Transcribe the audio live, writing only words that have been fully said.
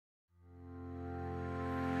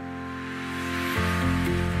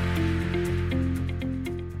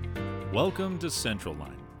Welcome to Central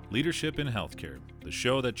Line Leadership in Healthcare, the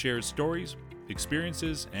show that shares stories,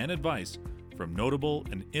 experiences, and advice from notable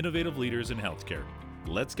and innovative leaders in healthcare.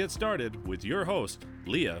 Let's get started with your host,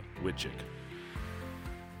 Leah Witchick.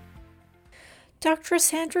 Dr.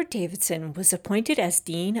 Sandra Davidson was appointed as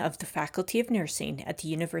Dean of the Faculty of Nursing at the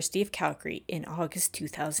University of Calgary in August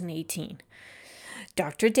 2018.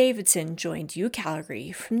 Dr. Davidson joined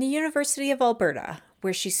UCalgary from the University of Alberta,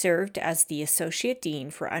 where she served as the Associate Dean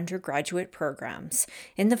for undergraduate programs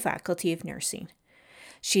in the Faculty of Nursing.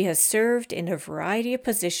 She has served in a variety of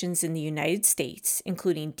positions in the United States,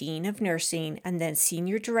 including Dean of Nursing and then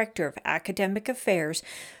Senior Director of Academic Affairs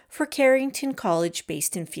for Carrington College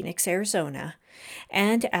based in Phoenix, Arizona,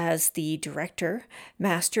 and as the Director,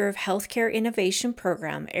 Master of Healthcare Innovation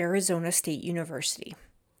Program, Arizona State University.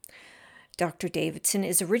 Dr. Davidson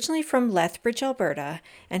is originally from Lethbridge, Alberta,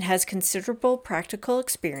 and has considerable practical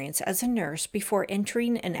experience as a nurse before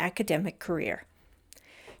entering an academic career.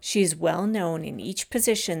 She is well known in each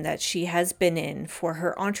position that she has been in for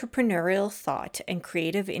her entrepreneurial thought and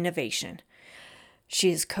creative innovation. She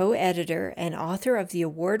is co-editor and author of the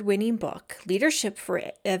award-winning book, Leadership for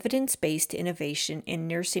Evidence-Based Innovation in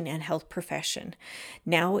Nursing and Health Profession,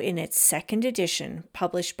 now in its second edition,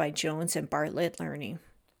 published by Jones and Bartlett Learning.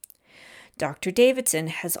 Dr. Davidson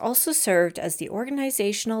has also served as the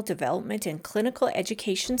Organizational Development and Clinical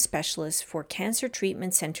Education Specialist for Cancer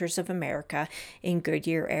Treatment Centers of America in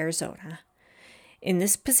Goodyear, Arizona. In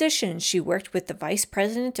this position, she worked with the Vice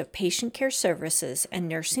President of Patient Care Services and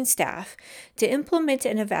nursing staff to implement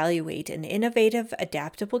and evaluate an innovative,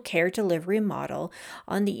 adaptable care delivery model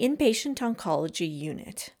on the inpatient oncology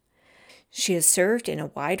unit. She has served in a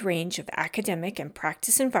wide range of academic and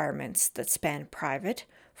practice environments that span private,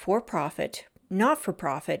 for-profit,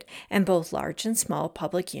 not-for-profit, and both large and small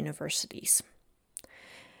public universities.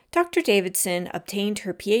 Dr. Davidson obtained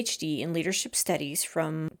her PhD in Leadership Studies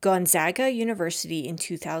from Gonzaga University in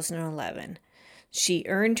 2011. She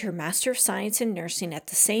earned her Master of Science in Nursing at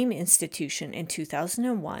the same institution in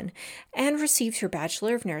 2001 and received her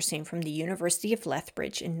Bachelor of Nursing from the University of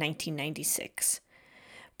Lethbridge in 1996.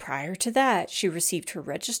 Prior to that, she received her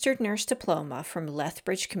Registered Nurse Diploma from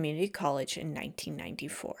Lethbridge Community College in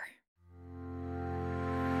 1994.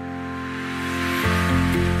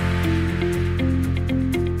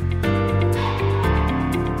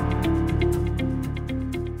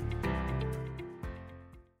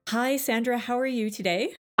 Hi, Sandra. How are you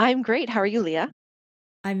today? I'm great. How are you, Leah?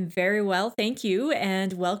 I'm very well, thank you,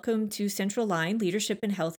 and welcome to Central Line Leadership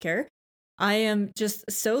in Healthcare. I am just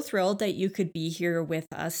so thrilled that you could be here with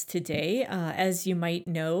us today. As you might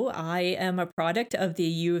know, I am a product of the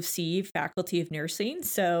U of C Faculty of Nursing,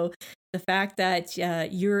 so the fact that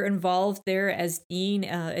you're involved there as Dean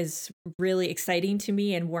is really exciting to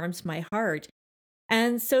me and warms my heart.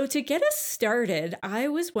 And so to get us started, I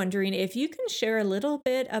was wondering if you can share a little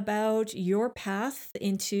bit about your path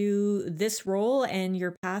into this role and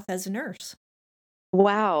your path as a nurse.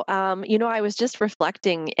 Wow. I was just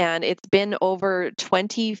reflecting, and it's been over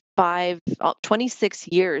 26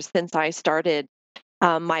 years since I started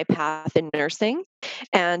my path in nursing.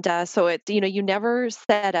 And so you never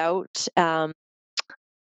set out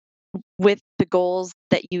with the goals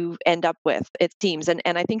that you end up with, it seems. And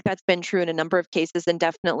I think that's been true in a number of cases, and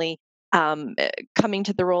definitely coming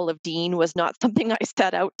to the role of dean was not something I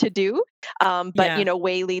set out to do. But Yeah.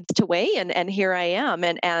 way leads to way, and here I am,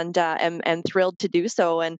 and thrilled to do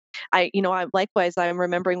so. And I likewise, I'm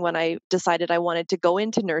remembering when I decided I wanted to go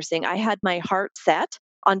into nursing, I had my heart set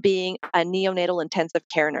on being a neonatal intensive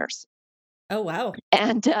care nurse. Oh, wow.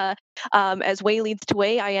 And as way leads to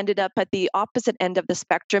way, I ended up at the opposite end of the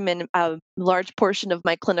spectrum, and a large portion of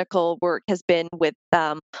my clinical work has been with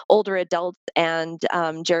older adults and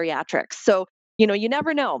geriatrics. So, you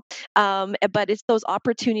never know. But it's those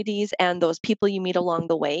opportunities and those people you meet along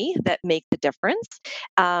the way that make the difference.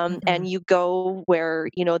 Mhm. And you go where,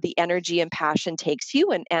 the energy and passion takes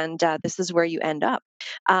you, and this is where you end up.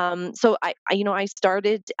 So I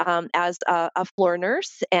started as a floor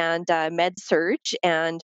nurse and med surge,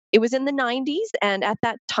 and it was in the 90s. And at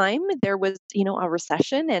that time, there was, a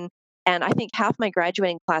recession, and I think half my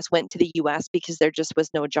graduating class went to the U.S. because there just was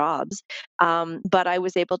no jobs. But I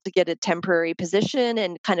was able to get a temporary position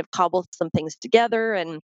and kind of cobble some things together,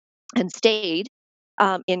 and stayed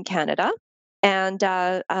in Canada. And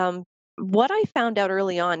what I found out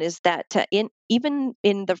early on is that in even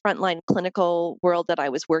in the frontline clinical world that I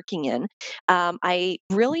was working in, I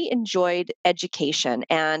really enjoyed education,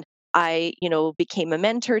 and I, became a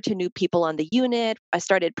mentor to new people on the unit. I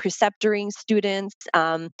started preceptoring students,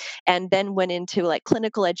 and then went into like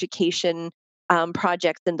clinical education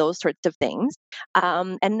projects and those sorts of things.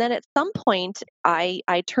 And then at some point,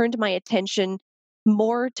 I turned my attention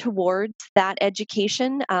more towards that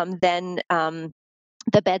education than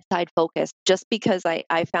the bedside focus, just because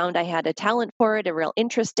I found I had a talent for it, a real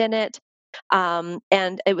interest in it. And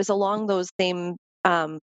it was along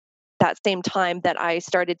um, that same time that I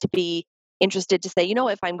started to be interested to say,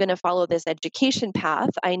 if I'm going to follow this education path,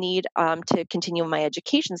 I need to continue my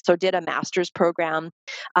education. So did a master's program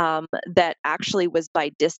that actually was by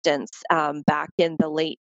distance back in the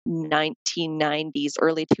late 1990s,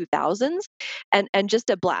 early 2000s, and just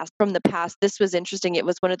a blast from the past. This was interesting. It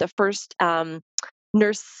was one of the first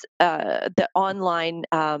the online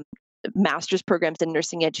master's programs in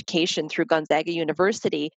nursing education through Gonzaga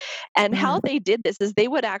University. And how Mm. they did this is they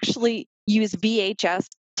would actually use VHS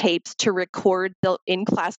tapes to record the in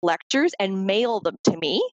class lectures and mail them to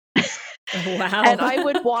me. Wow. And I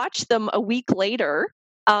would watch them a week later.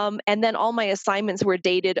 And then all my assignments were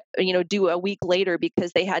dated, due a week later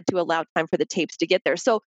because they had to allow time for the tapes to get there.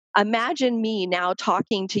 So imagine me now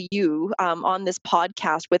talking to you on this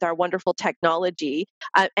podcast with our wonderful technology.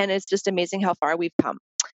 And it's just amazing how far we've come.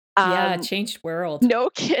 Yeah, Um, changed world. no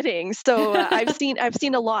kidding. So I've seen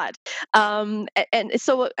a lot, and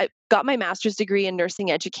so I got my master's degree in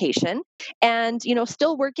nursing education, and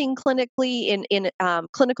still working clinically in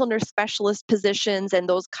clinical nurse specialist positions and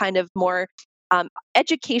those kind of more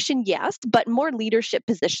education, yes, but more leadership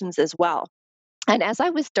positions as well. And as I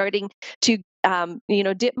was starting to,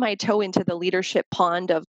 dip my toe into the leadership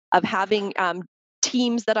pond of having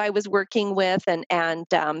teams that I was working with and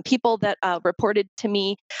people that reported to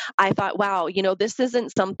me, I thought, wow, this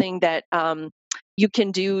isn't something that you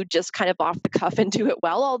can do just kind of off the cuff and do it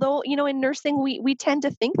well. Although, in nursing, we tend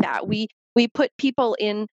to think that we put people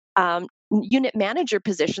in unit manager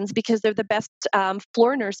positions because they're the best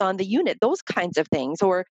floor nurse on the unit, those kinds of things,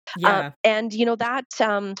 or Yeah. and that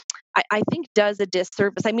I think does a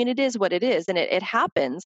disservice. I mean, it is what it is, and it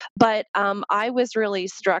happens. But I was really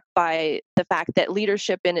struck by the fact that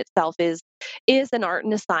leadership in itself is an art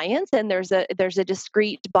and a science, and there's a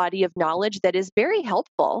discrete body of knowledge that is very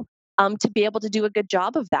helpful to be able to do a good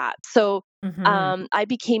job of that. So Mhm. I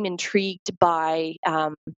became intrigued by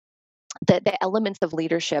the elements of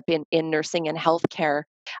leadership in nursing and healthcare,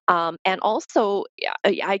 and also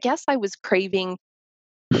I guess I was craving.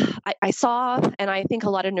 I saw, and I think a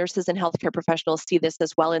lot of nurses and healthcare professionals see this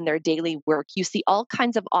as well in their daily work. You see all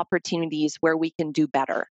kinds of opportunities where we can do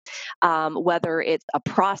better, whether it's a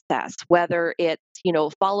process, whether it's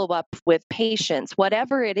follow up with patients,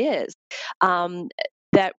 whatever it is.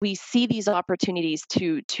 That we see these opportunities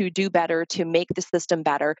to do better, to make the system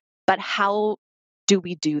better. But how do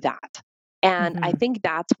we do that? And I Mhm. think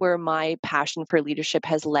that's where my passion for leadership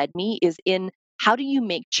has led me, is in how do you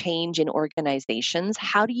make change in organizations?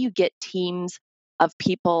 How do you get teams of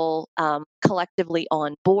people collectively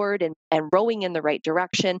on board and rowing in the right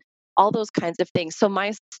direction? All those kinds of things. So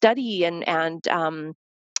my study and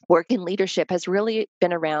work in leadership has really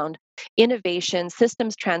been around innovation,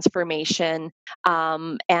 systems transformation,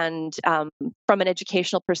 and from an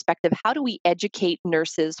educational perspective, how do we educate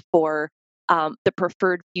nurses for the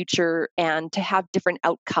preferred future and to have different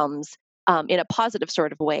outcomes in a positive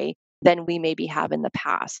sort of way than we maybe have in the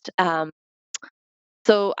past.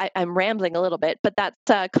 So I'm rambling a little bit, but that's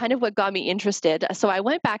kind of what got me interested. So I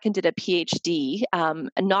went back and did a PhD,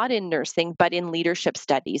 not in nursing, but in leadership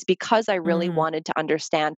studies, because I really Mm. wanted to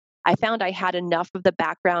understand. I found I had enough of the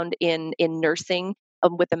background in nursing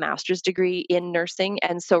with a master's degree in nursing,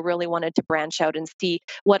 and so really wanted to branch out and see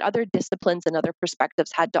what other disciplines and other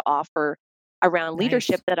perspectives had to offer around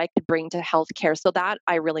leadership Nice. that I could bring to healthcare. So that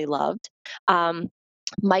I really loved. Um,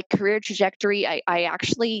 my career trajectory, I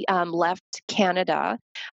actually left Canada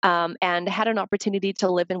and had an opportunity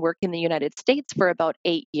to live and work in the United States for about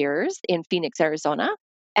 8 years in Phoenix, Arizona,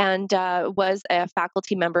 and was a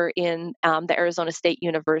faculty member in the Arizona State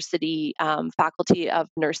University Faculty of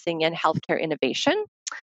Nursing and Healthcare Innovation,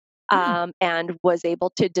 Mm. and was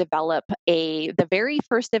able to develop the very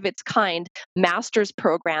first of its kind master's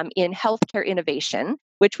program in healthcare innovation,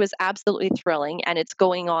 which was absolutely thrilling. And it's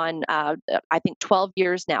going on, I think, 12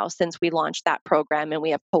 years now since we launched that program, and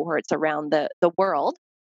we have cohorts around the world.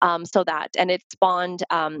 And it spawned,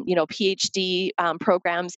 PhD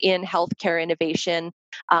programs in healthcare innovation.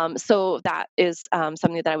 So that is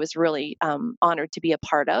something that I was really honored to be a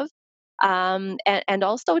part of, and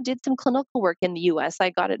also did some clinical work in the US.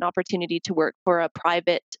 I got an opportunity to work for a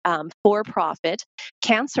private for profit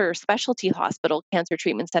cancer specialty hospital, Cancer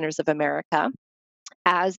Treatment Centers of America,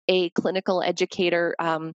 as a clinical educator,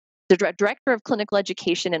 the director of clinical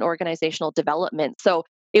education and organizational development. So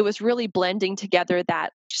it was really blending together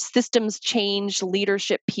that systems change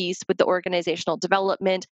leadership piece with the organizational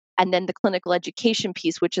development, and then the clinical education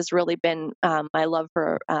piece, which has really been my love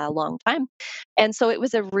for a long time. And so it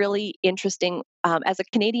was a really interesting, as a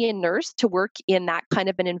Canadian nurse, to work in that kind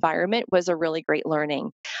of an environment was a really great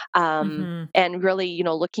learning. Hmm. And really,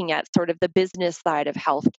 looking at sort of the business side of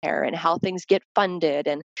healthcare and how things get funded,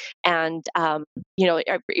 and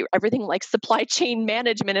everything like supply chain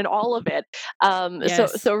management and all of it.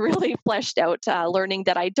 Yes. So really fleshed out learning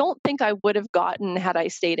that I don't think I would have gotten had I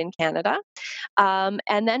stayed in Canada. And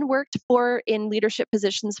then worked in leadership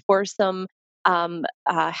positions for some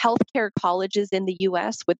healthcare colleges in the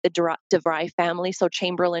U.S. with the DeVry family, so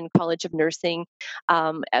Chamberlain College of Nursing,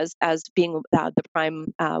 as being the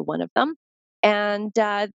prime one of them. And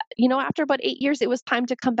after about 8 years, it was time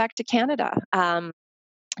to come back to Canada.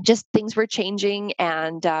 Just things were changing,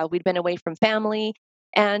 and we'd been away from family.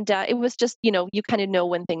 And it was just, you kind of know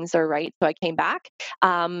when things are right. So I came back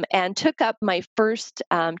and took up my first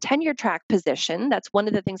tenure track position. That's one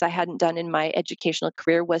of the things I hadn't done in my educational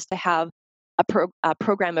career, was to have a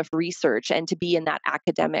program of research and to be in that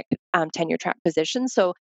academic tenure track position.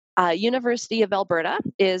 So University of Alberta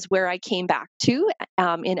is where I came back to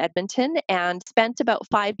in Edmonton, and spent about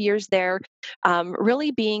 5 years there,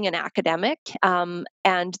 really being an academic.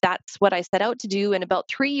 And that's what I set out to do. And about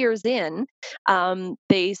 3 years in,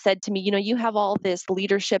 they said to me, you have all this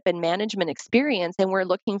leadership and management experience, and we're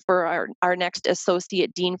looking for our next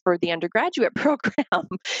associate dean for the undergraduate program.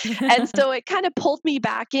 And so it kind of pulled me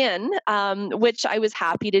back in, which I was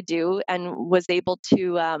happy to do, and was able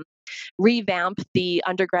to revamp the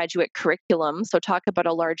undergraduate curriculum. So talk about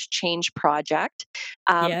a large change project,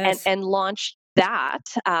 Yes. and launch that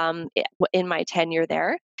in my tenure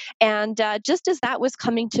there. And just as that was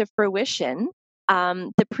coming to fruition,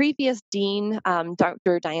 the previous dean,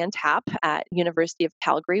 Dr. Diane Tapp at University of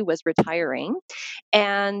Calgary, was retiring,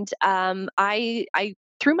 and I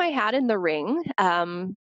threw my hat in the ring.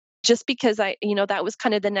 Just because that was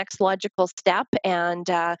kind of the next logical step, and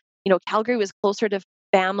Calgary was closer to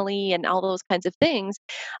family and all those kinds of things.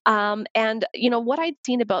 And what I'd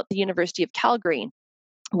seen about the University of Calgary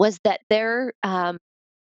was that their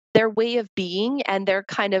way of being and their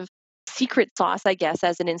kind of secret sauce, I guess,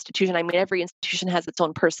 as an institution. I mean, every institution has its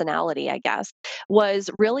own personality, I guess, was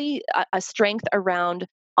really a strength around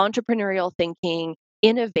entrepreneurial thinking,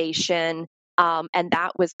 innovation. And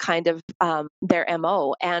that was kind of their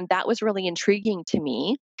MO. And that was really intriguing to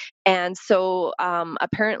me. And so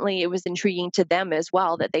apparently it was intriguing to them as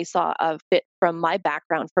well, that they saw a fit from my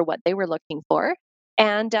background for what they were looking for.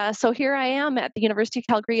 And so here I am at the University of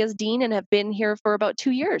Calgary as dean, and have been here for about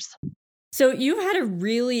 2 years. So you've had a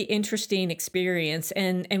really interesting experience,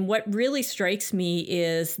 and what really strikes me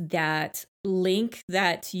is that link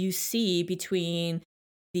that you see between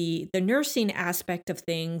the nursing aspect of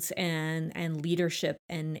things and leadership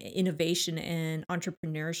and innovation and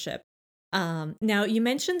entrepreneurship. Now you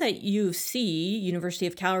mentioned that UC, University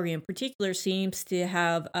of Calgary in particular, seems to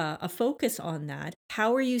have a focus on that.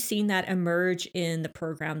 How are you seeing that emerge in the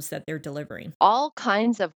programs that they're delivering? All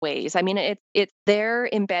kinds of ways. I mean, it's there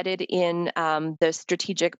embedded in the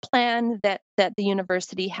strategic plan that the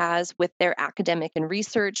university has with their academic and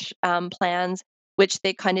research plans, which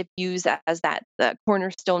they kind of use as that the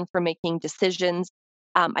cornerstone for making decisions.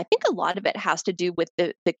 I think a lot of it has to do with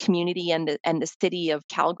the community and the city of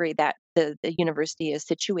Calgary that the university is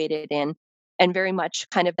situated in, and very much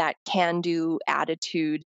kind of that can-do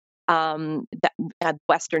attitude, that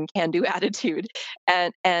Western can-do attitude,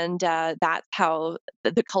 and that's how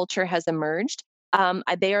the culture has emerged.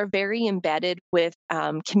 They are very embedded with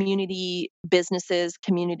community businesses,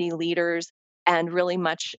 community leaders, and really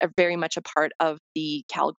very much a part of the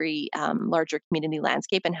Calgary larger community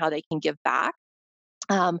landscape and how they can give back.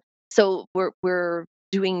 Um, so we're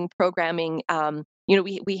doing programming.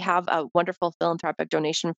 We have a wonderful philanthropic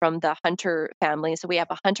donation from the Hunter family. So we have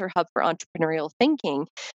a Hunter Hub for entrepreneurial thinking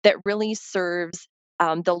that really serves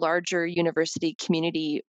the larger university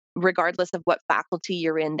community, regardless of what faculty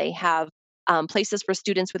you're in. They have places for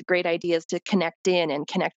students with great ideas to connect in and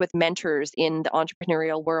connect with mentors in the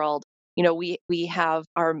entrepreneurial world. We have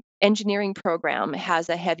our engineering program has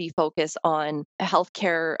a heavy focus on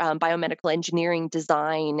healthcare, biomedical engineering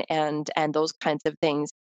design, and those kinds of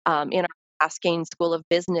things. In our Cascade School of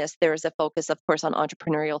Business, there's a focus, of course, on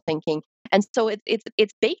entrepreneurial thinking, and so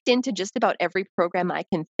it's baked into just about every program I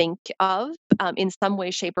can think of, in some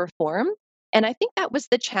way, shape, or form. And I think that was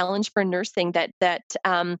the challenge for nursing, that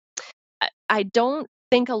I don't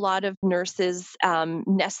think a lot of nurses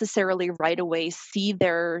necessarily right away see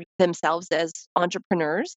themselves as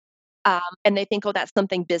entrepreneurs. And they think, oh, that's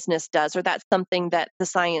something business does, or that's something that the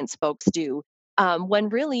science folks do. When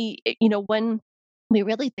really, when we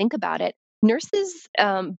really think about it, nurses,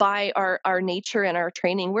 by our nature and our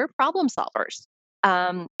training, we're problem solvers.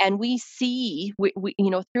 And we see,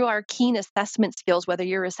 through our keen assessment skills, whether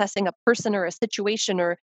you're assessing a person or a situation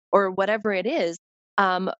or whatever it is,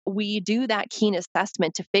 we do that keen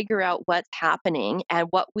assessment to figure out what's happening and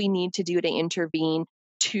what we need to do to intervene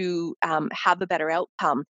to have a better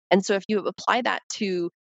outcome. And so if you apply that to,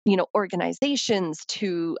 organizations,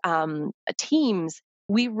 to teams,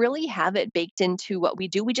 we really have it baked into what we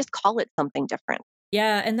do. We just call it something different.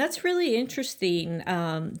 Yeah, and that's really interesting,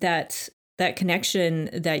 that connection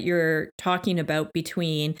that you're talking about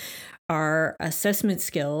between our assessment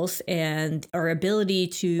skills and our ability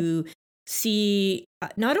to see,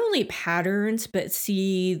 not only patterns but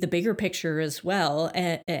see the bigger picture as well.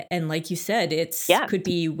 And like you said, it's Yeah. could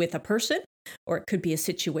be with a person, or it could be a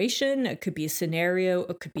situation, it could be a scenario,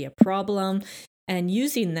 it could be a problem. And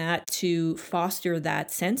using that to foster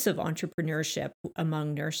that sense of entrepreneurship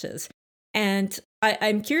among nurses. And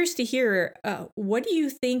I'm curious to hear, what do you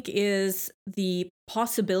think is the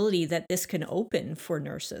possibility that this can open for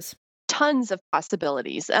nurses? Tons of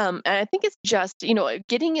possibilities. And I think it's just,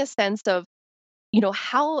 getting a sense of,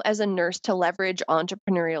 how as a nurse to leverage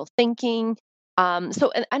entrepreneurial thinking. And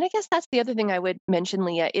I guess that's the other thing I would mention,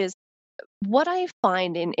 Leah, is what I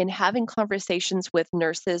find in having conversations with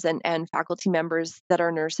nurses and faculty members that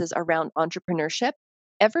are nurses around entrepreneurship,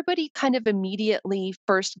 everybody kind of immediately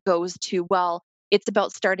first goes to, well, it's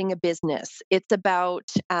about starting a business. It's about,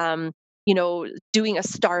 doing a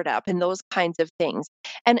startup and those kinds of things.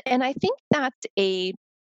 And I think that's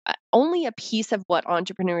only a piece of what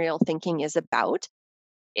entrepreneurial thinking is about.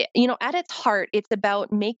 At its heart, it's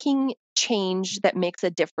about making change that makes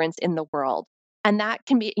a difference in the world. And that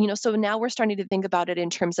can be, so now we're starting to think about it in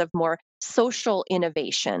terms of more social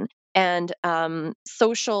innovation and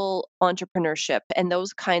social entrepreneurship and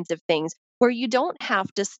those kinds of things where you don't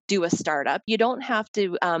have to do a startup. You don't have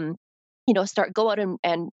to, go out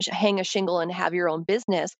and hang a shingle and have your own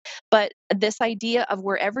business. But this idea of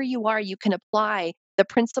wherever you are, you can apply the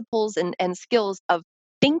principles and skills of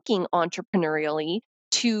thinking entrepreneurially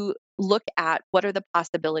to look at what are the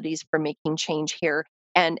possibilities for making change here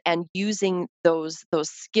and using those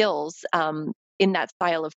skills in that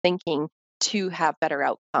style of thinking to have better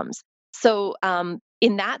outcomes. So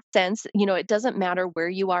in that sense, it doesn't matter where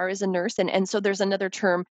you are as a nurse. And so there's another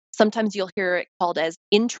term, sometimes you'll hear it called as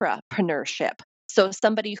intrapreneurship. So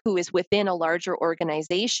somebody who is within a larger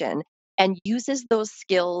organization and uses those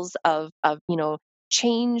skills of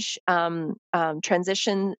change,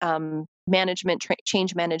 transition,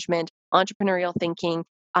 change management, entrepreneurial thinking,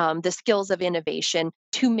 the skills of innovation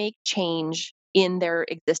to make change in their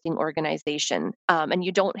existing organization. And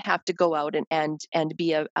you don't have to go out and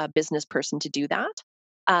be a business person to do that.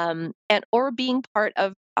 And or being part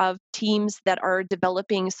of teams that are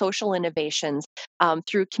developing social innovations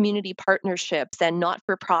through community partnerships and not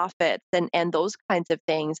for profits and those kinds of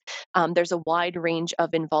things. There's a wide range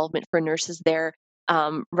of involvement for nurses there,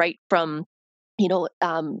 right from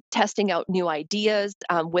testing out new ideas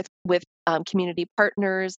with community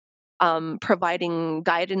partners, providing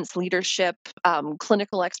guidance, leadership,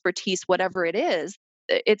 clinical expertise, whatever it is.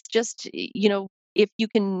 It's just if you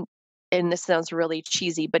can, and this sounds really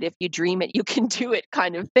cheesy, but if you dream it, you can do it,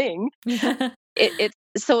 kind of thing. It's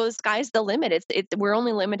so the sky's the limit. We're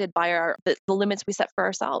only limited by the limits we set for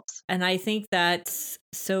ourselves. And I think that's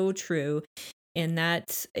so true. In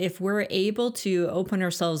that, if we're able to open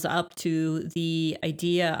ourselves up to the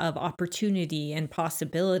idea of opportunity and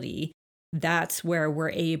possibility, that's where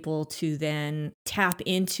we're able to then tap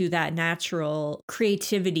into that natural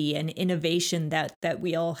creativity and innovation that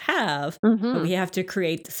we all have. But Hmm. we have to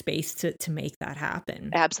create the space to make that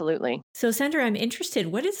happen. Absolutely. So, Sandra, I'm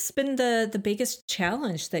interested. What has been the biggest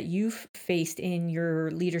challenge that you've faced in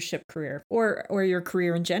your leadership career, or your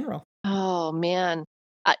career in general? Oh man,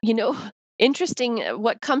 interesting.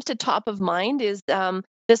 What comes to top of mind is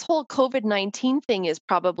this whole COVID-19 thing has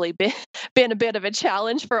probably been been a bit of a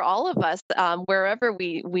challenge for all of us, wherever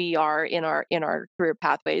we are in our career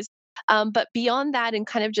pathways. But beyond that, and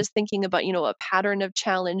kind of just thinking about a pattern of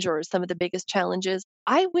challenge or some of the biggest challenges,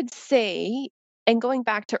 I would say, and going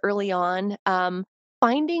back to early on,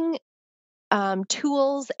 finding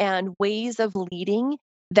tools and ways of leading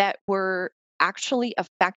that were actually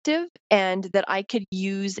effective and that I could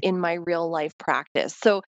use in my real life practice.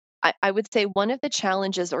 So I would say one of the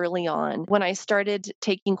challenges early on when I started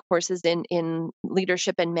taking courses in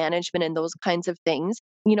leadership and management and those kinds of things,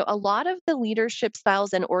 a lot of the leadership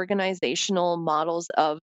styles and organizational models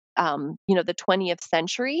of the 20th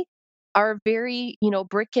century are very,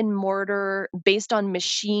 brick and mortar, based on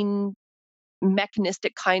machine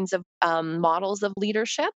mechanistic kinds of models of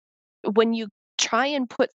leadership. When you try and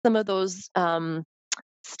put some of those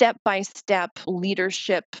step by step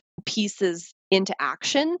leadership pieces into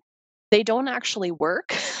action, they don't actually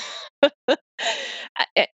work.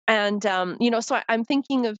 And so I'm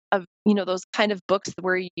thinking of those kind of books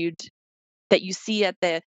where that you see at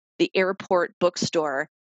the airport bookstore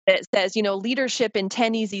that says, leadership in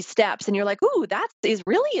 10 easy steps. And you're like, ooh,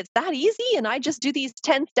 it's that easy. And I just do these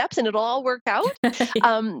 10 steps and it'll all work out.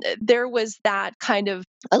 There was that kind of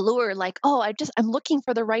allure, like, oh, I'm looking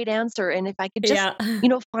for the right answer. And if I could just,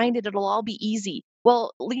 Yeah. find it, it'll all be easy.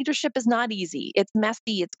 Well, leadership is not easy. It's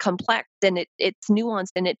messy, it's complex, and it's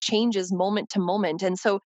nuanced, and it changes moment to moment. And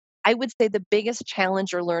so I would say the biggest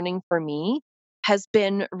challenge or learning for me has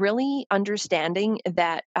been really understanding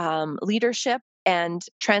that leadership and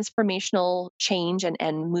transformational change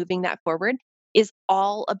and moving that forward is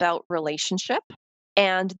all about relationship,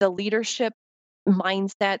 and the leadership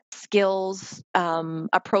mindset, skills,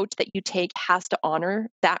 approach that you take has to honor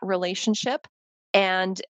that relationship,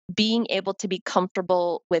 and being able to be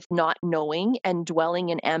comfortable with not knowing and dwelling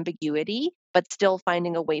in ambiguity but still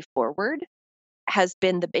finding a way forward has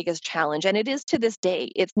been the biggest challenge, and it is to this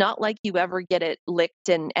day. It's not like you ever get it licked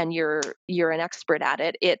and you're an expert at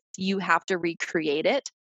it. It's you have to recreate it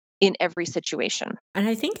in every situation. And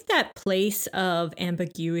I think that place of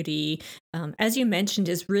ambiguity, as you mentioned,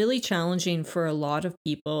 is really challenging for a lot of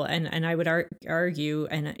people. And I would argue,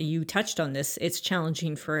 and you touched on this, it's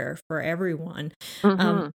challenging for everyone.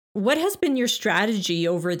 Mhm. What has been your strategy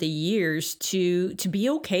over the years to be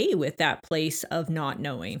okay with that place of not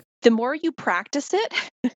knowing? The more you practice it,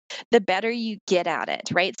 the better you get at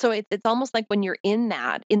it, right? So it's almost like when you're in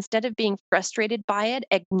that, instead of being frustrated by it,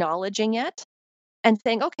 acknowledging it and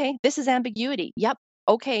saying, "Okay, this is ambiguity. Yep.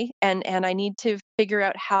 Okay, and I need to figure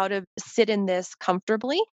out how to sit in this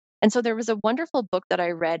comfortably." And so there was a wonderful book that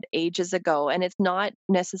I read ages ago, and it's not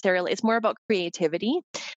necessarily, it's more about creativity,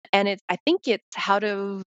 and I think it's How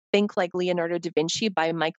to Think Like Leonardo da Vinci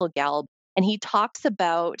by Michael Gallup. And he talks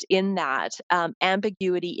about in that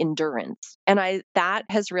ambiguity endurance, and I that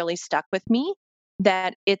has really stuck with me.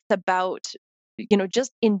 That it's about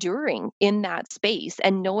just enduring in that space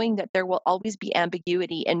and knowing that there will always be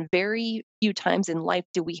ambiguity, and very few times in life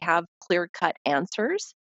do we have clear cut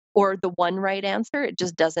answers or the one right answer. It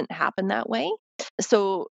just doesn't happen that way.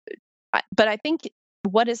 So but I think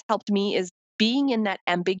what has helped me is being in that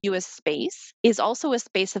ambiguous space is also a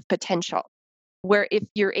space of potential, where if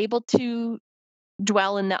you're able to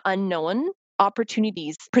dwell in the unknown,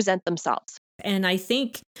 opportunities present themselves. And I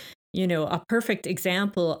think, a perfect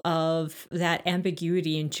example of that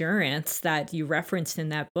ambiguity endurance that you referenced in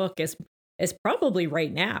that book is probably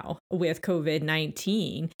right now with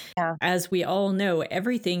COVID-19. Yeah. As we all know,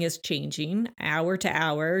 everything is changing hour to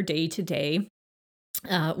hour, day to day.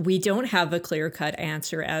 We don't have a clear cut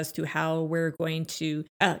answer as to how we're going to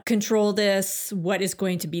control this, what is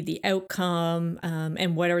going to be the outcome,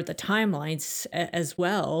 and what are the timelines as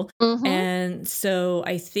well. Mhm. And so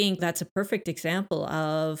I think that's a perfect example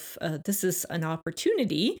of this is an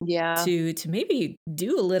opportunity Yeah. to maybe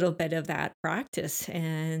do a little bit of that practice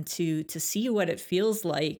and to see what it feels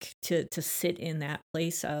like to sit in that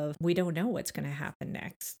place of we don't know what's going to happen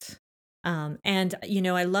next. And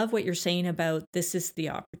I love what you're saying about this is the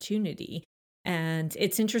opportunity. And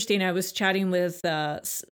it's interesting. I was chatting with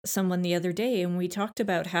someone the other day, and we talked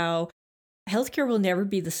about how healthcare will never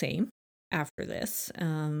be the same after this.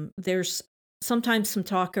 There's sometimes some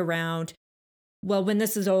talk around, well, when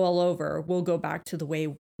this is all over, we'll go back to the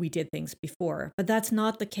way we did things before. But that's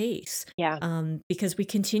not the case, Yeah. because we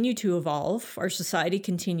continue to evolve. Our society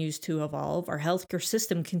continues to evolve. Our healthcare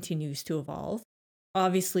system continues to evolve.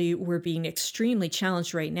 Obviously, we're being extremely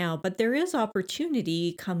challenged right now, but there is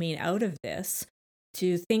opportunity coming out of this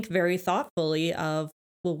to think very thoughtfully of,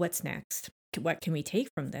 well, what's next? What can we take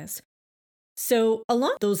from this? So,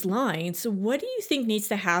 along those lines, what do you think needs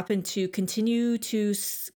to happen to continue to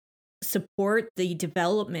support the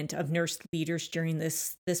development of nurse leaders during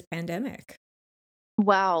this pandemic?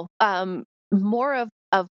 Wow. More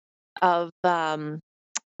of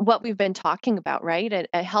what we've been talking about, right?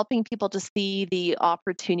 And helping people to see the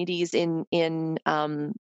opportunities in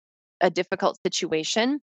a difficult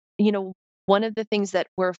situation. You know, one of the things that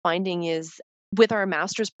we're finding is with our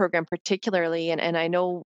master's program, particularly, and I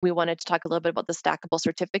know we wanted to talk a little bit about the stackable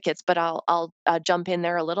certificates, but I'll jump in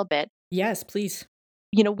there a little bit. Yes, please.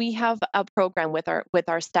 We have a program with our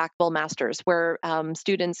stackable masters where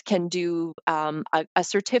students can do a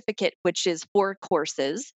certificate, which is 4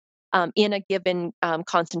 courses in a given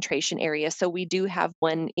concentration area. So we do have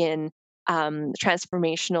one in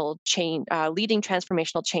transformational change, leading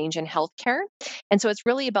transformational change in healthcare. And so it's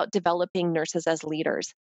really about developing nurses as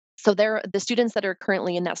leaders. So the students that are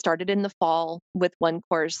currently in that started in the fall with one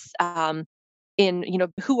course, in,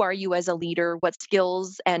 who are you as a leader? What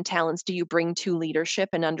skills and talents do you bring to leadership,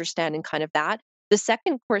 and understanding kind of that. The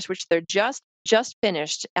second course, which they're just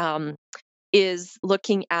finished, is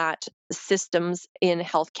looking at systems in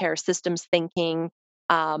healthcare, systems thinking,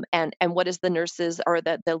 and what is the nurses or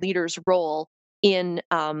the leaders' role in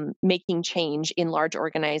making change in large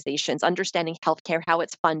organizations, understanding healthcare, how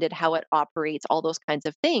it's funded, how it operates, all those kinds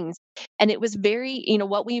of things. And it was very,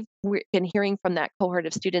 what we've been hearing from that cohort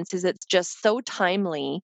of students is it's just so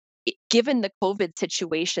timely, given the COVID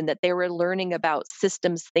situation, that they were learning about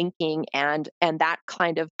systems thinking and that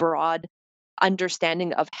kind of broad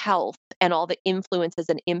understanding of health and all the influences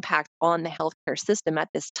and impact on the healthcare system at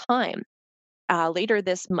this time. Later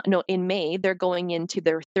no, in May, they're going into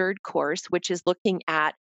their third course, which is looking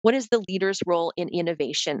at what is the leader's role in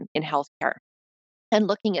innovation in healthcare, and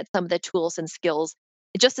looking at some of the tools and skills,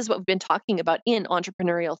 just as what we've been talking about in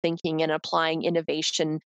entrepreneurial thinking and applying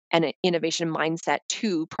innovation and an innovation mindset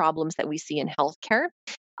to problems that we see in healthcare.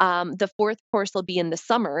 The fourth course will be in the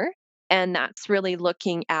summer, and that's really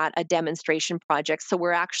looking at a demonstration project. So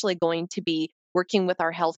we're actually going to be working with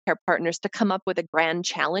our healthcare partners to come up with a grand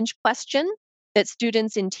challenge question that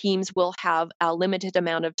students in teams will have a limited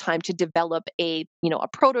amount of time to develop a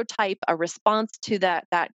prototype, a response to that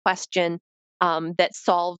question, that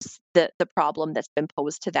solves the problem that's been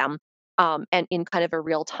posed to them, and in kind of a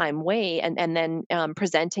real time way, and then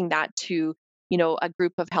presenting that to a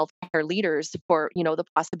group of healthcare leaders for the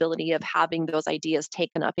possibility of having those ideas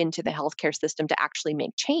taken up into the healthcare system to actually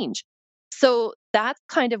make change. So that's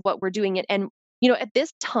kind of what we're doing. And at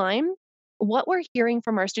this time, what we're hearing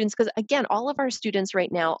from our students, because again, all of our students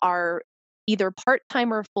right now are either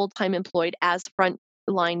part-time or full-time employed as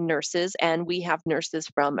frontline nurses, and we have nurses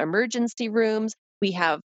from emergency rooms. We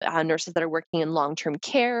have nurses that are working in long-term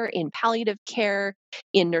care, in palliative care,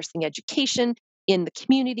 in nursing education, in the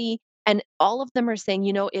community. And all of them are saying,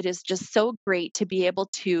 it is just so great to be able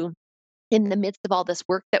to, in the midst of all this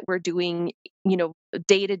work that we're doing,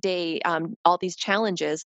 day to day, all these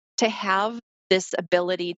challenges, to have this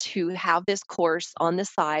ability to have this course on the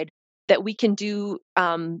side that we can do.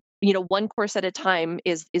 One course at a time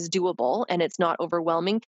is doable, and it's not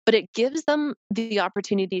overwhelming, but it gives them the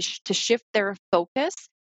opportunity to shift their focus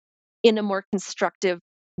in a more constructive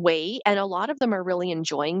way. And a lot of them are really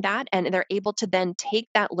enjoying that. And they're able to then take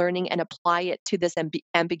that learning and apply it to this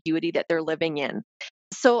ambiguity that they're living in.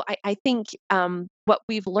 So I think what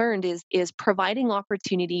we've learned is providing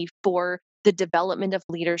opportunity for the development of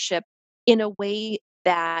leadership in a way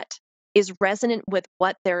that is resonant with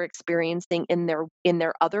what they're experiencing in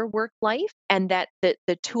their other work life, and that the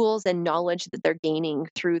tools and knowledge that they're gaining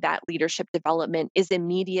through that leadership development is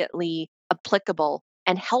immediately applicable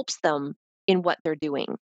and helps them in what they're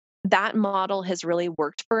doing. That model has really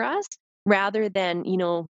worked for us, rather than,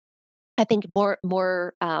 I think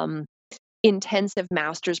more intensive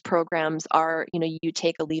master's programs are, you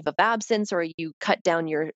take a leave of absence, or you cut down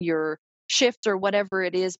your shift or whatever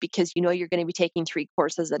it is, because you're going to be taking 3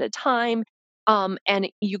 courses at a time. And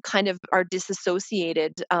you kind of are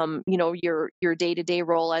disassociated, your day-to-day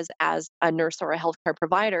role as a nurse or a healthcare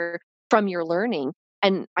provider from your learning.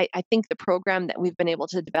 And I think the program that we've been able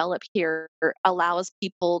to develop here allows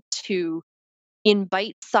people to, in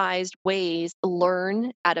bite-sized ways,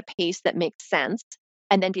 learn at a pace that makes sense,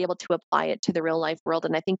 and then be able to apply it to the real life world.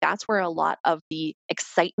 And I think that's where a lot of the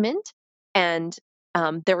excitement, and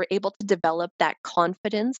they were able to develop that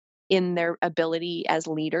confidence in their ability as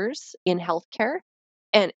leaders in healthcare.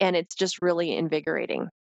 And it's just really invigorating.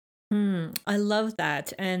 I love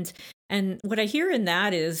that. And what I hear in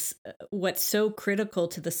that is what's so critical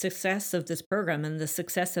to the success of this program and the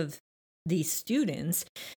success of these students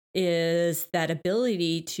is that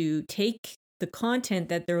ability to take the content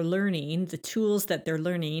that they're learning, the tools that they're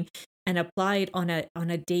learning, and apply it on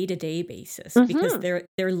a day-to-day basis, because Hmm.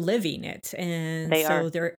 they're living it. And They are.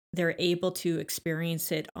 so they're able to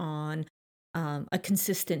experience it on a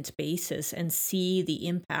consistent basis and see the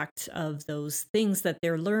impact of those things that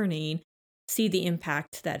they're learning, see the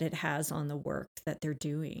impact that it has on the work that they're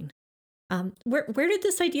doing. Where did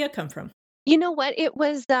this idea come from? You know what? It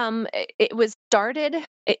was started.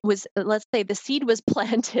 It was, let's say, the seed was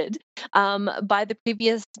planted by the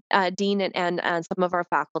previous dean and some of our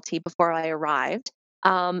faculty before I arrived.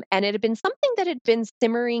 And it had been something that had been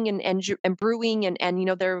simmering and brewing,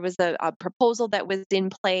 and there was a proposal that was in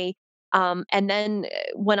play. And then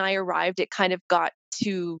when I arrived, it kind of got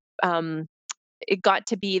to it got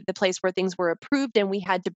to be the place where things were approved, and we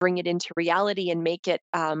had to bring it into reality and make it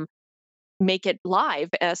live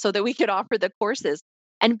so that we could offer the courses.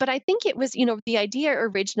 But I think it was, the idea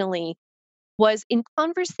originally was in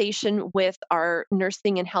conversation with our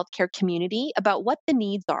nursing and healthcare community about what the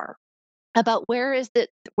needs are, about what's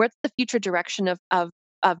the future direction of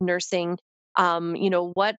nursing.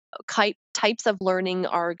 What types of learning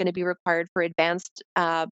are going to be required for advanced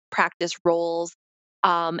practice roles,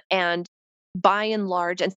 and by and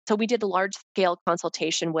large, and so we did a large scale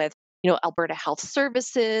consultation with Alberta Health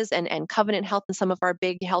Services and Covenant Health and some of our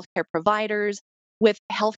big healthcare providers, with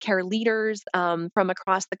healthcare leaders from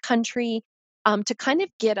across the country, to kind of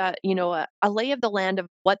get a lay of the land of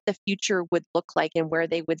what the future would look like and where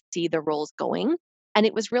they would see the roles going. And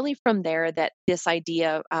it was really from there that this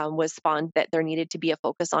idea was spawned, that there needed to be a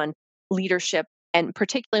focus on leadership, and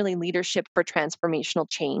particularly leadership for transformational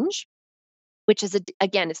change, which is,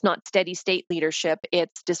 again, it's not steady state leadership,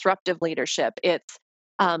 it's disruptive leadership, it's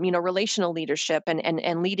relational leadership,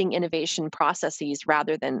 and leading innovation processes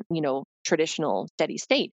rather than traditional steady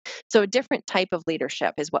state. So a different type of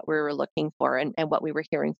leadership is what we were looking for, and what we were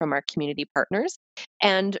hearing from our community partners.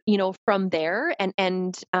 And from there,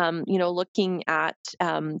 and looking at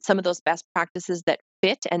some of those best practices that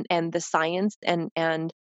fit, and the science and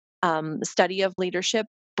the study of leadership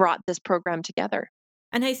brought this program together.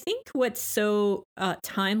 And I think what's so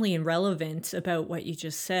timely and relevant about what you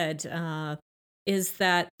just said is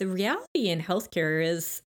that the reality in healthcare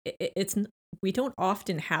is we don't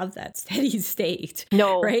often have that steady state,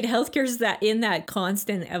 No. right? Healthcare's that in that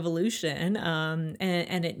constant evolution,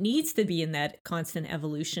 and it needs to be in that constant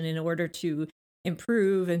evolution in order to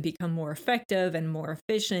improve and become more effective and more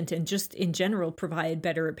efficient, and just in general provide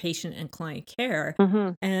better patient and client care. Hmm.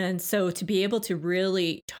 And so to be able to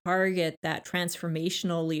really target that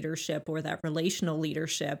transformational leadership or that relational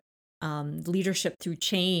leadership, leadership through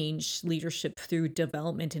change, leadership through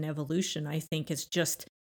development and evolution, I think is just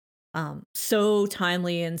so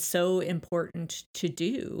timely and so important to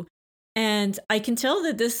do. And I can tell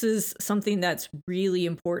that this is something that's really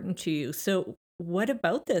important to you. So, what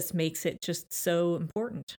about this makes it just so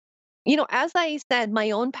important? As I said, my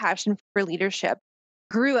own passion for leadership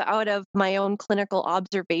grew out of my own clinical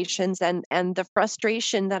observations, and the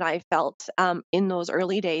frustration that I felt in those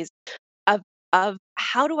early days of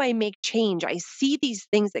how do I make change? I see these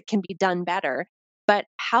things that can be done better, but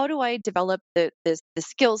how do I develop the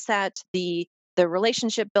skill set, the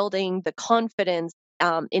relationship building, the confidence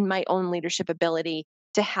in my own leadership ability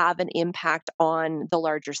to have an impact on the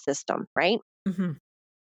larger system, right? Hmm.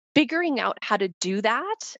 Figuring out how to do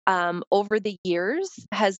that over the years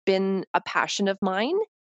has been a passion of mine.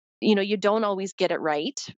 You don't always get it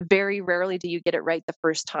right. Very rarely do you get it right the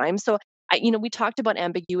first time. So, we talked about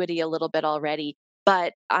ambiguity a little bit already,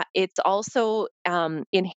 but it's also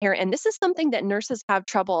inherent. And this is something that nurses have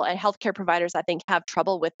trouble, and healthcare providers, I think, have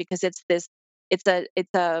trouble with, because it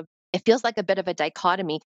feels like a bit of a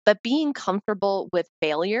dichotomy, but being comfortable with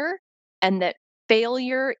failure, and that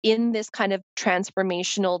failure in this kind of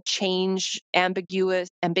transformational change, ambiguous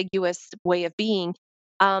way of being,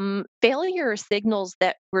 failure signals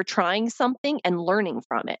that we're trying something and learning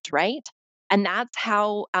from it, right? And that's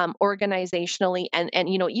how organizationally, and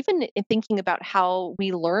even in thinking about how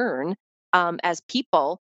we learn as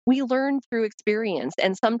people, we learn through experience,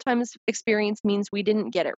 and sometimes experience means we didn't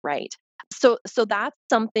get it right. So that's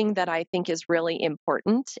something that I think is really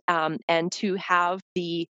important, and to have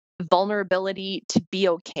the vulnerability to be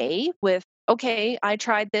okay with, okay, I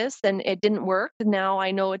tried this and it didn't work. Now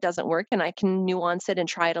I know it doesn't work, and I can nuance it and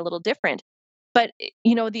try it a little different. But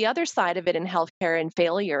the other side of it in healthcare and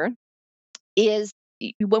failure is,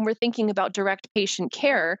 when we're thinking about direct patient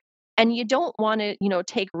care, and you don't want to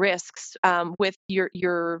take risks with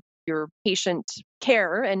your patient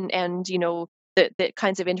care, and the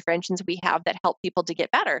kinds of interventions we have that help people to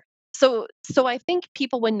get better. So I think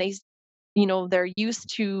people, when they're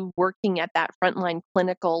used to working at that frontline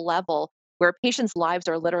clinical level, where patients' lives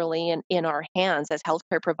are literally in our hands as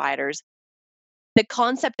healthcare providers, the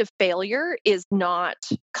concept of failure is not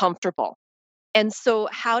comfortable. And so,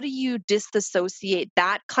 how do you disassociate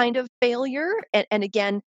that kind of failure? And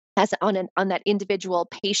again, as on that individual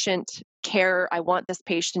patient care, I want this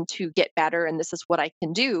patient to get better, and this is what I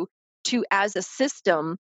can do. To, as a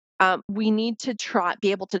system, we need to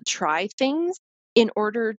be able to try things in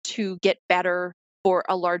order to get better for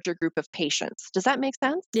a larger group of patients. Does that make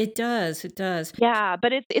sense? It does. It does. Yeah,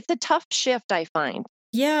 but it's a tough shift, I find.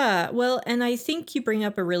 Yeah. Well, and I think you bring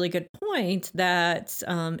up a really good point that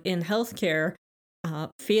in healthcare,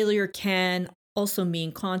 failure can also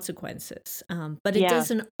mean consequences, but it Yeah.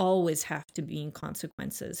 doesn't always have to mean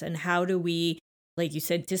consequences. And how do we like you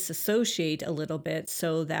said, disassociate a little bit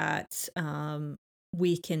so that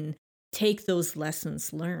we can take those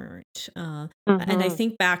lessons learned. And I Mm-hmm.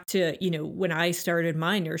 think back to, when I started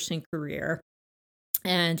my nursing career,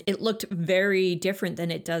 and it looked very different than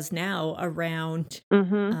it does now around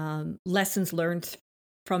Mm-hmm. lessons learned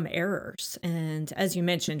from errors. And as you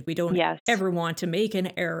mentioned, we don't Yes. ever want to make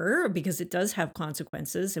an error because it does have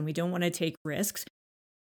consequences and we don't want to take risks.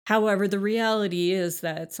 However, the reality is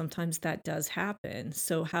that sometimes that does happen.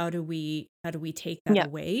 So how do we take that Yeah.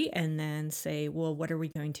 away and then say, well, what are we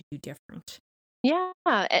going to do different? Yeah.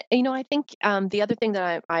 I think the other thing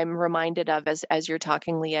that I'm reminded of as you're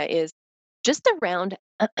talking, Leah, is just around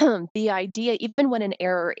the idea, even when an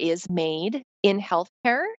error is made in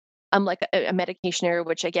healthcare, like a medication error,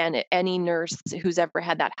 which again, any nurse who's ever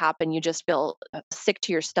had that happen, you just feel sick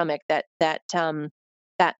to your stomach that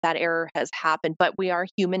error has happened. But we are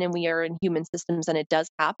human and we are in human systems, and it does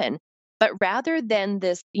happen. But rather than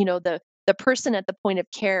this, the person at the point of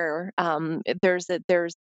care, there's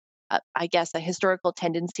I guess, a historical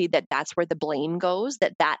tendency that that's where the blame goes,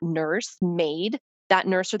 that nurse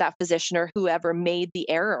or that physician or whoever made the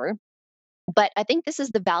error. But I think this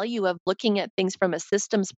is the value of looking at things from a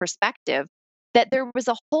systems perspective, that there was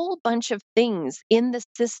a whole bunch of things in the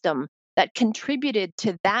system that contributed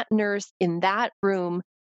to that nurse in that room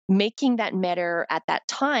making that med error at that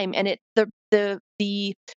time. And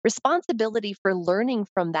the responsibility for learning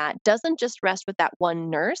from that doesn't just rest with that one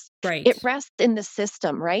nurse, it Right. rests in the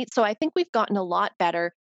system, right? So I think we've gotten a lot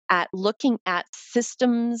better at looking at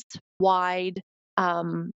systems wide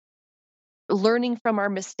um, learning from our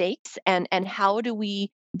mistakes, and how do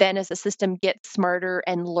we then as a system get smarter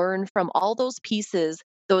and learn from all those pieces,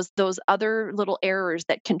 those other little errors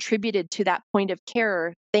that contributed to that point of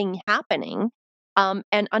care thing happening,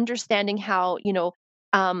 and understanding how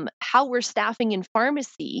how we're staffing in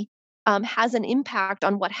pharmacy has an impact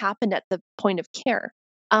on what happened at the point of care.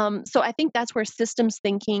 So I think that's where systems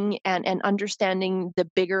thinking and understanding the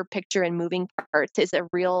bigger picture and moving parts is a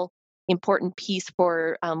real important piece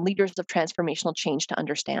for leaders of transformational change to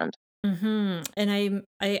understand. And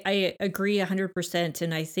I agree 100%.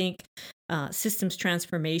 And I think systems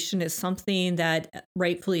transformation is something that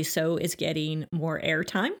rightfully so is getting more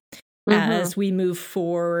airtime Hmm. as we move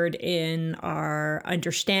forward in our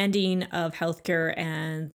understanding of healthcare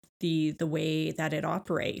and the way that it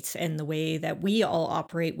operates and the way that we all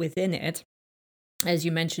operate within it. As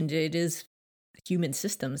you mentioned, it is human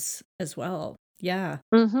systems as well. Yeah.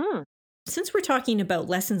 Hmm. Since we're talking about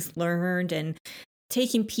lessons learned and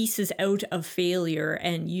taking pieces out of failure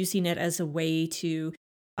and using it as a way to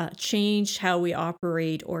change how we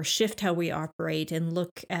operate or shift how we operate and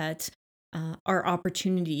look at our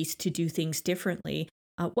opportunities to do things differently,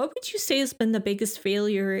 what would you say has been the biggest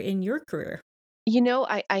failure in your career?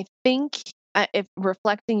 I think if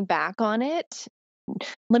reflecting back on it,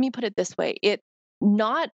 let me put it this way: it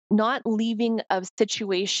not leaving a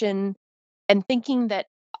situation and thinking that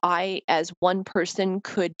I, as one person,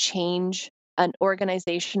 could change an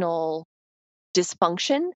organizational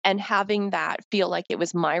dysfunction and having that feel like it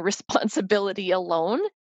was my responsibility alone,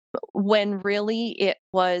 when really it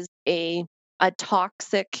was a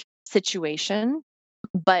toxic situation,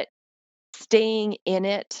 but staying in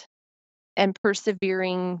it and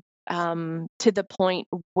persevering to the point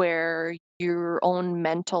where your own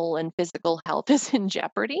mental and physical health is in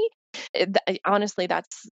jeopardy. Honestly,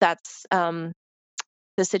 that's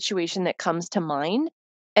the situation that comes to mind.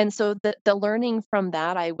 And so the learning from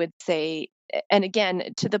that, I would say, and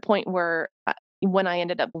again, to the point where when I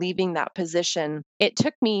ended up leaving that position, it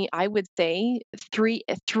took me, I would say,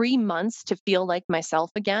 3 months to feel like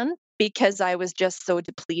myself again, because I was just so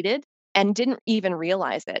depleted and didn't even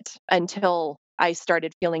realize it until I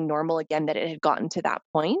started feeling normal again, that it had gotten to that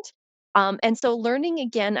point. And so learning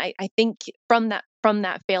again, I think from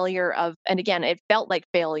that failure of, and again, it felt like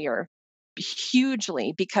failure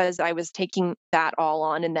hugely because I was taking that all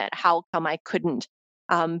on, and that how come I couldn't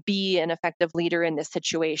be an effective leader in this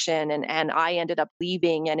situation, and I ended up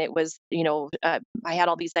leaving, and it was I had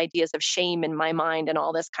all these ideas of shame in my mind and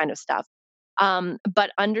all this kind of stuff.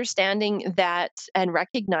 But understanding that and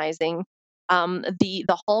recognizing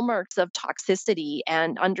the hallmarks of toxicity,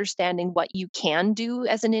 and understanding what you can do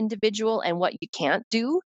as an individual and what you can't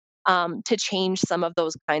do to change some of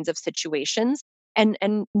those kinds of situations, and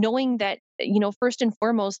knowing that first and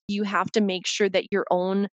foremost you have to make sure that your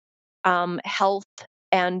own health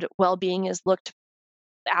and well-being is looked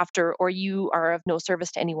after, or you are of no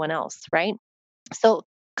service to anyone else, right? So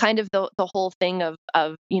kind of the whole thing of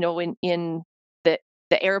in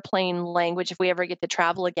the airplane language, if we ever get to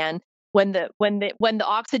travel again, when the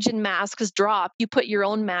oxygen masks drop, you put your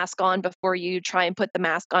own mask on before you try and put the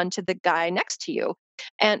mask on to the guy next to you.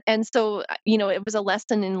 And so it was a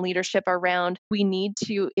lesson in leadership around we need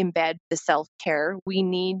to embed the self-care. We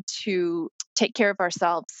need to take care of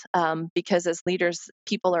ourselves, because as leaders,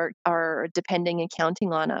 people are depending and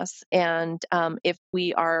counting on us. And if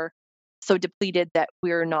we are so depleted that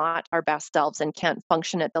we're not our best selves and can't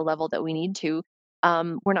function at the level that we need to,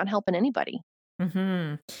 we're not helping anybody.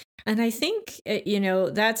 Hmm. And I think,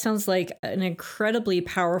 that sounds like an incredibly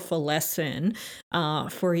powerful lesson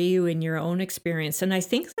for you in your own experience. And I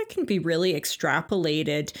think that can be really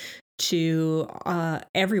extrapolated to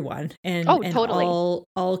everyone Oh, and totally.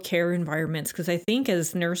 all care environments. Because I think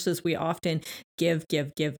as nurses, we often give,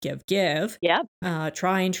 Yeah.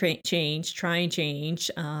 try and change, try and change,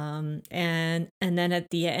 and then at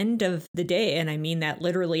the end of the day, and I mean that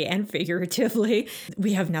literally and figuratively,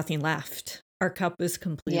 we have nothing left. Our cup is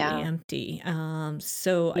completely Yeah. empty.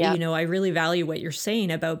 So, Yeah. I really value what you're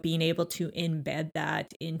saying about being able to embed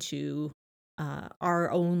that into our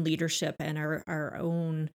own leadership and our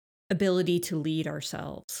own ability to lead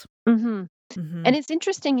ourselves. hmm Hmm. And it's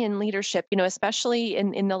interesting in leadership, especially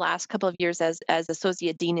in the last couple of years as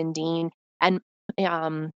associate dean and dean, and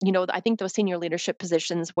I think those senior leadership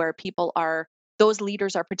positions where those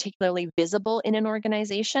leaders are particularly visible in an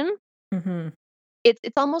organization. Hmm. It's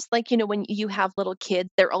almost like, when you have little kids,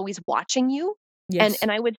 they're always watching you. And Yes.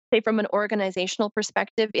 and I would say from an organizational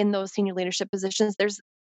perspective in those senior leadership positions, there's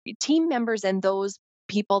team members and those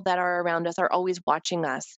people that are around us are always watching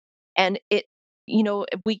us. And if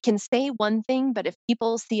we can say one thing, but if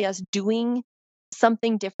people see us doing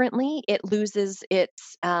something differently, it loses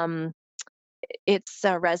its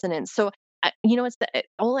resonance. So, it's the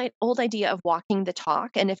old idea of walking the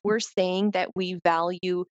talk. And if we're saying that we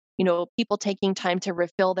value, people taking time to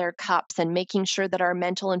refill their cups and making sure that our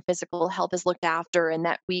mental and physical health is looked after, and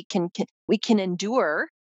that we can endure,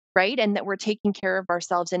 right, and that we're taking care of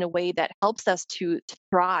ourselves in a way that helps us to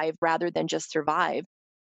thrive rather than just survive.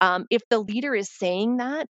 If the leader is saying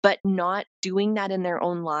that but not doing that in their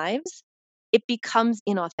own lives, it becomes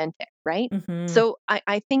inauthentic, right? Hmm. So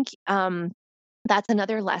I think that's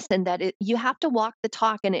another lesson that you have to walk the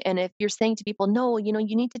talk. And if you're saying to people, no, you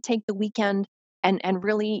need to take the weekend and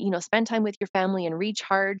really, spend time with your family and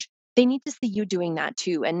recharge, they need to see you doing that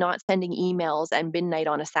too, and not sending emails and midnight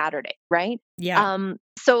on a Saturday, right? Yeah.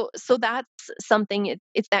 So that's something.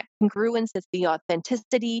 It's that congruence, it's the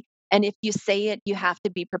authenticity, and if you say it, you have to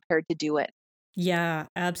be prepared to do it. Yeah,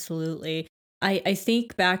 absolutely. I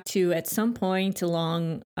think back to at some point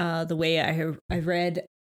along the way I read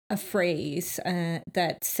a phrase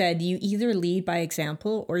that said you either lead by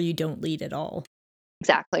example or you don't lead at all.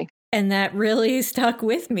 Exactly. And that really stuck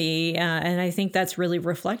with me, and I think that's really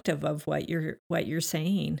reflective of what you're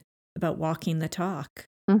saying about walking the talk.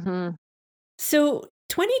 hmm So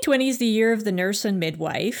 2020 is the year of the nurse and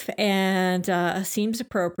midwife, and seems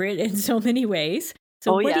appropriate in so many ways.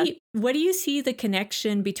 So Oh what do yes. you see the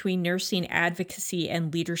connection between nursing advocacy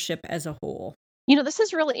and leadership as a whole? This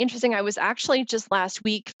is really interesting. I was actually just last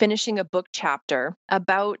week finishing a book chapter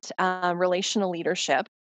about relational leadership.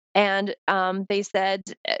 And they said,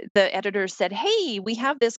 the editor said, hey, we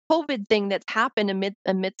have this COVID thing that's happened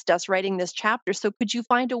amidst us writing this chapter. So could you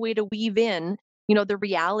find a way to weave in, the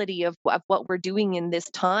reality of what we're doing in this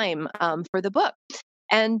time for the book?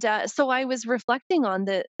 And so I was reflecting on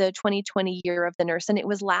the 2020 year of the nurse, and it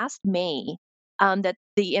was last May that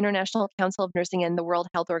the International Council of Nursing and the World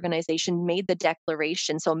Health Organization made the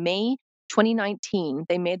declaration. So May 2019,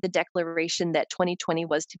 they made the declaration that 2020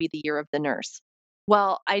 was to be the year of the nurse.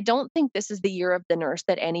 Well, I don't think this is the year of the nurse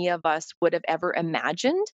that any of us would have ever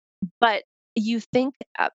imagined, but you think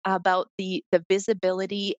about the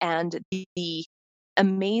visibility and the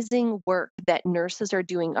amazing work that nurses are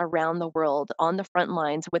doing around the world on the front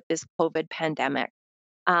lines with this COVID pandemic.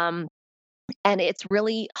 Um, and it's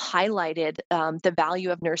really highlighted the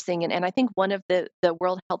value of nursing. And I think one of the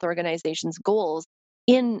World Health Organization's goals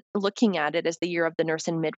in looking at it as the year of the nurse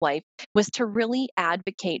and midwife was to really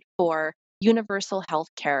advocate for universal health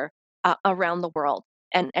care around the world,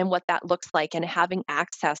 and what that looks like, and having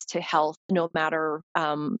access to health no matter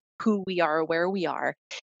who we are or where we are.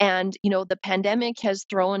 And, the pandemic has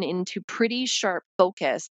thrown into pretty sharp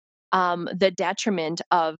focus the detriment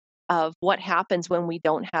of what happens when we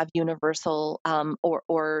don't have universal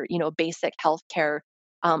or basic healthcare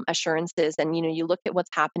assurances. And you look at what's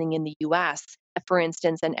happening in the U.S., for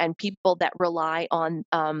instance, and people that rely on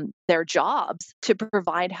their jobs to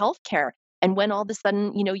provide healthcare. And when all of a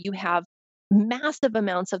sudden you have massive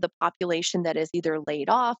amounts of the population that is either laid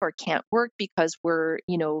off or can't work because we're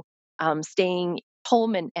staying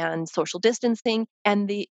home and social distancing, and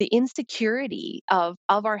the insecurity of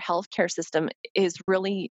our healthcare system is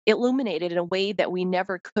really illuminated in a way that we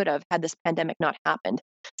never could have had this pandemic not happened.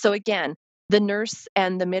 So again, the nurse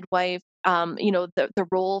and the midwife, the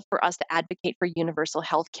role for us to advocate for universal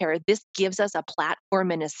health care, this gives us a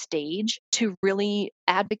platform and a stage to really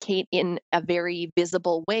advocate in a very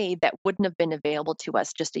visible way that wouldn't have been available to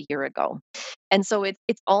us just a year ago. And so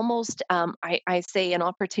it's almost, I say, an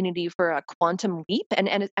opportunity for a quantum leap.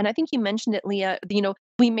 And I think you mentioned it, Leah.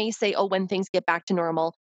 We may say, oh, when things get back to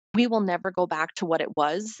normal, we will never go back to what it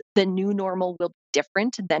was. The new normal will be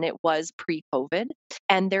different than it was pre-COVID.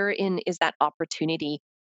 And therein is that opportunity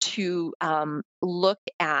to look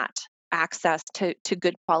at access to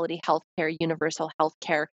good quality healthcare, universal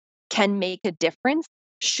healthcare can make a difference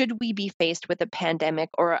should we be faced with a pandemic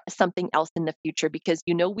or something else in the future, because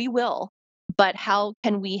we will. But how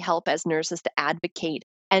can we help as nurses to advocate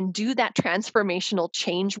and do that transformational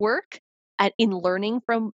change work in learning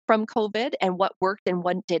from COVID and what worked and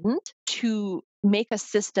what didn't, to make a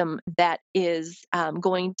system that is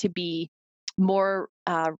going to be more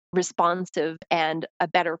responsive and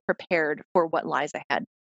better prepared for what lies ahead?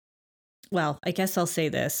 Well, I guess I'll say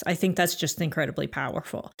this. I think that's just incredibly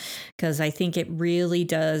powerful, because I think it really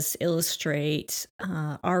does illustrate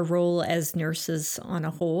our role as nurses on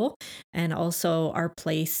a whole, and also our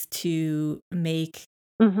place to make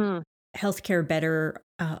Hmm. healthcare better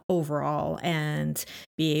overall, and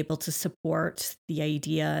be able to support the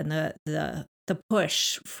idea and the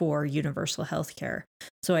push for universal healthcare.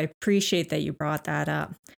 So I appreciate that you brought that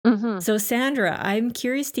up. Hmm. So, Sandra, I'm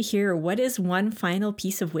curious to hear, what is one final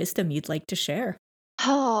piece of wisdom you'd like to share?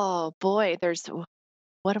 Oh boy,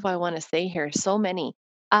 what do I want to say here? So many.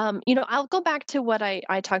 I'll go back to what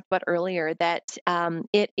I talked about earlier, that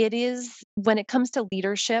it is, when it comes to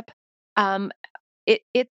leadership, um,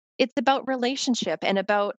 it's about relationship,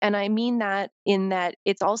 and I mean that in that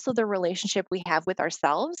it's also the relationship we have with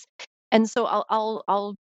ourselves. And so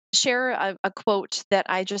I'll share a quote that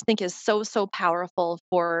I just think is so powerful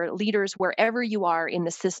for leaders wherever you are in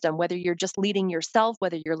the system, whether you're just leading yourself,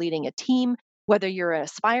 whether you're leading a team, whether you're an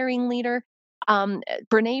aspiring leader.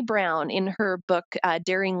 Brene Brown, in her book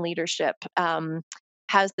Daring Leadership,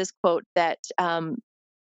 has this quote that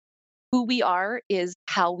who we are is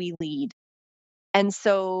how we lead. And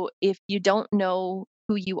so if you don't know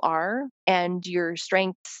who you are and your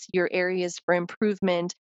strengths, your areas for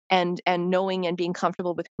improvement, and knowing and being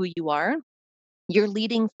comfortable with who you are, you're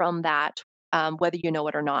leading from that, whether you know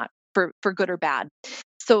it or not, for good or bad.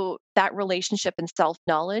 So that relationship and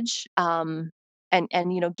self-knowledge, and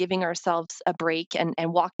giving ourselves a break, and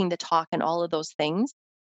walking the talk, and all of those things,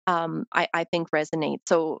 I think resonate.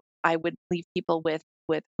 So I would leave people with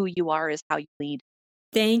who you are is how you lead.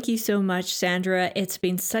 Thank you so much, Sandra. It's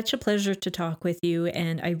been such a pleasure to talk with you,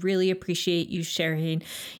 and I really appreciate you sharing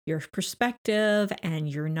your perspective and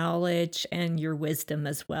your knowledge and your wisdom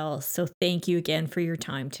as well. So, thank you again for your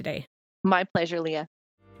time today. My pleasure, Leah.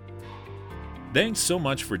 Thanks so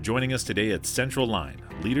much for joining us today at Central Line,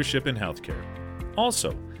 Leadership in Healthcare.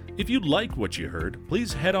 Also, if you like what you heard,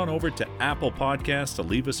 please head on over to Apple Podcasts to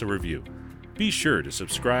leave us a review. Be sure to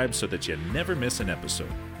subscribe so that you never miss an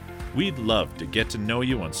episode. We'd love to get to know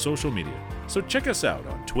you on social media, so check us out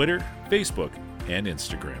on Twitter, Facebook, and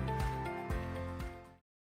Instagram.